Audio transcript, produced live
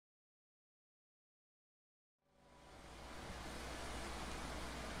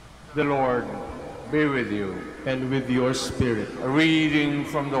The Lord be with you. And with your spirit. A reading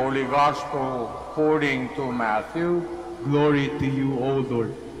from the Holy Gospel according to Matthew. Glory to you, O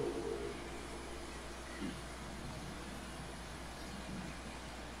Lord.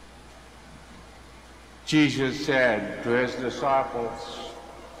 Jesus said to his disciples,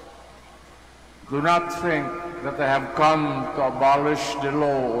 "Do not think that I have come to abolish the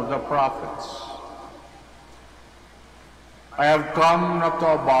law or the prophets. I have come not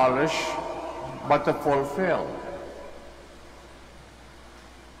to abolish, but to fulfill.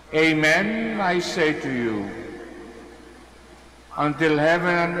 Amen, I say to you, until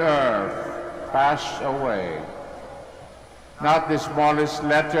heaven and earth pass away, not the smallest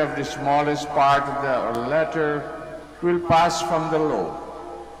letter of the smallest part of the letter will pass from the law,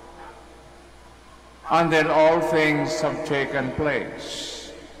 and then all things have taken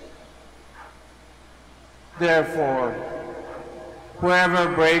place. Therefore, whoever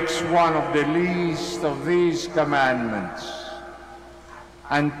breaks one of the least of these commandments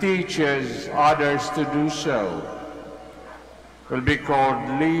and teaches others to do so will be called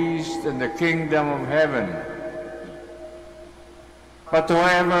least in the kingdom of heaven. But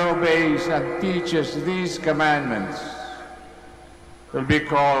whoever obeys and teaches these commandments will be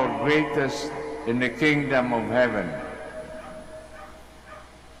called greatest in the kingdom of heaven."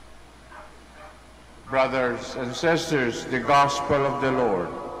 Brothers and sisters, the Gospel of the Lord.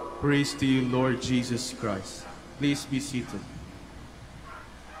 Praise to you, Lord Jesus Christ. Please be seated.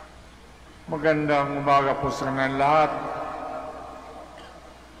 Magandang umaga po sa kanilang lahat.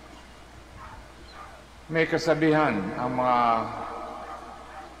 May kasabihan ang mga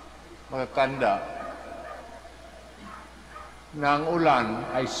matatanda na ang ulan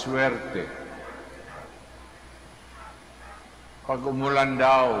ay swerte. Pag umulan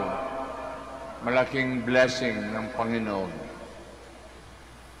daw, malaking blessing ng Panginoon.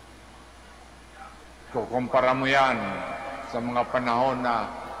 Kukumpara mo yan sa mga panahon na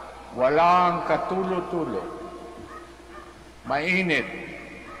walang katulo-tulo, mainit,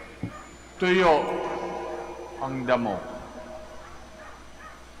 tuyo ang damo.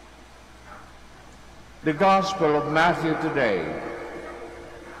 The Gospel of Matthew today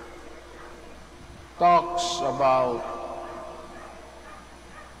talks about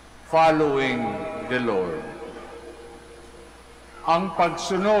following the Lord. Ang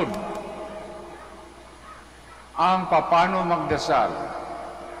pagsunod, ang paano magdasal.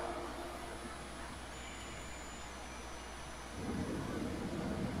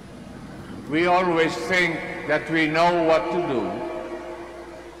 We always think that we know what to do,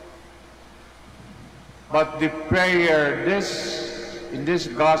 but the prayer in this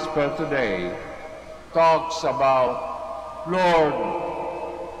gospel today talks about, "Lord,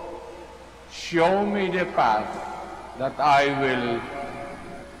 show me the path that I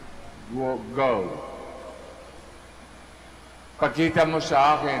will go." Pakita mo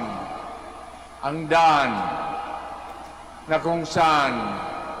sa akin ang daan na kung saan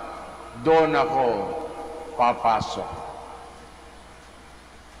doon ako papasok.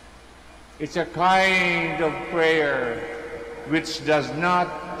 It's a kind of prayer which does not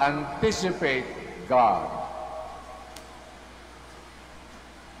anticipate God.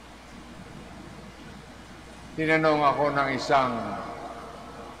 Tinanong ako ng isang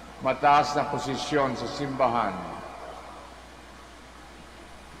mataas na posisyon sa simbahan,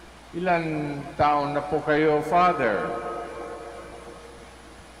 "Ilan taon na po kayo, Father?"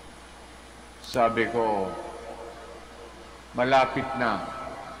 Sabi ko, "Malapit na."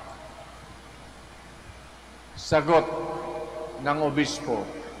 Sagot ng obispo,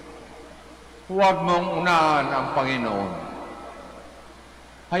 "Huwag mong unahan ang Panginoon.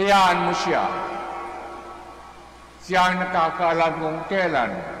 Hayaan mo siya. Siya ang nakakaalam kung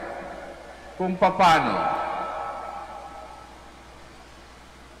kailan, kung paano.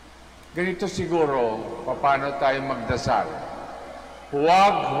 Ganito siguro, paano tayo magdasal.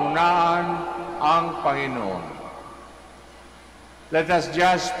 Huwag unahan ang Panginoon. Let us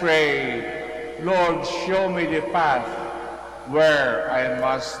just pray, "Lord, show me the path where I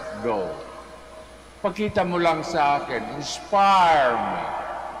must go." Pakita mo lang sa akin, inspire me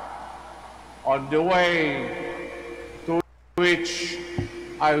on the way to which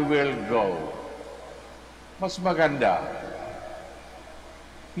I will go. Mas maganda,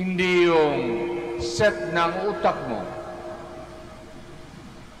 hindi yung set ng utak mo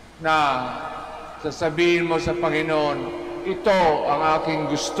na sasabihin mo sa Panginoon, "Ito ang aking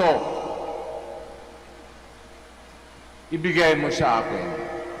gusto. Ibigay mo sa akin."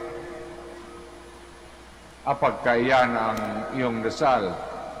 Apagka yan ang iyong dasal,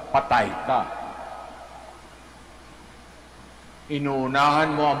 patay ka.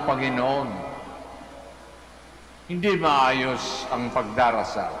 Inuunahan mo ang Panginoon. Hindi maayos ang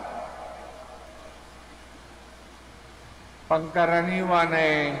pagdarasal. Pangkaraniwan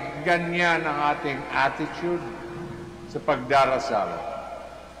ay ganyan ang ating attitude sa pagdarasal.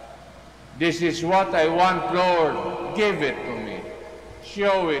 This is what I want, Lord. Give it to me.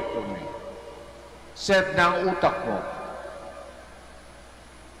 Show it to me. Set ng utak mo.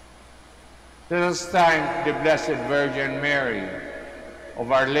 Let us thank the Blessed Virgin Mary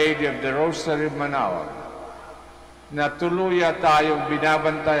of Our Lady of the Rosary of Manaoag na tuluyan tayong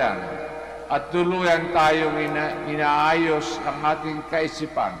binabantayan at tuluyan tayong inaayos ang ating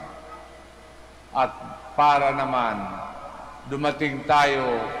kaisipan at para naman dumating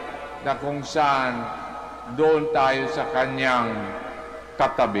tayo na kung saan doon tayo sa kanyang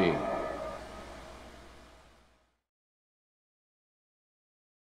katabi.